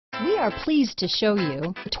We are pleased to show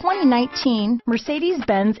you the 2019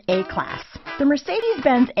 Mercedes-Benz A-Class. The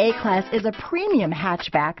Mercedes-Benz A-Class is a premium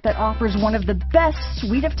hatchback that offers one of the best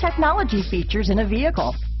suite of technology features in a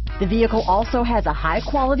vehicle. The vehicle also has a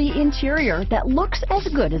high-quality interior that looks as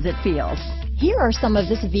good as it feels. Here are some of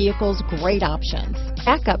this vehicle's great options: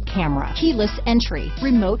 backup camera, keyless entry,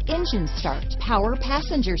 remote engine start, power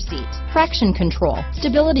passenger seat, traction control,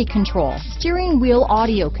 stability control, steering wheel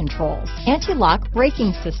audio controls, anti-lock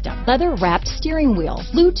braking system, leather-wrapped steering wheel,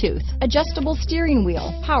 Bluetooth, adjustable steering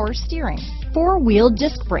wheel, power steering, four-wheel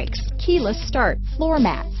disc brakes, keyless start, floor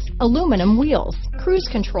mats, aluminum wheels, cruise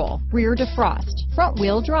control, rear defrost,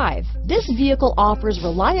 front-wheel drive. This vehicle offers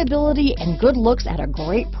reliability and good looks at a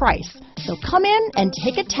great price. So come in and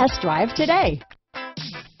take a test drive today.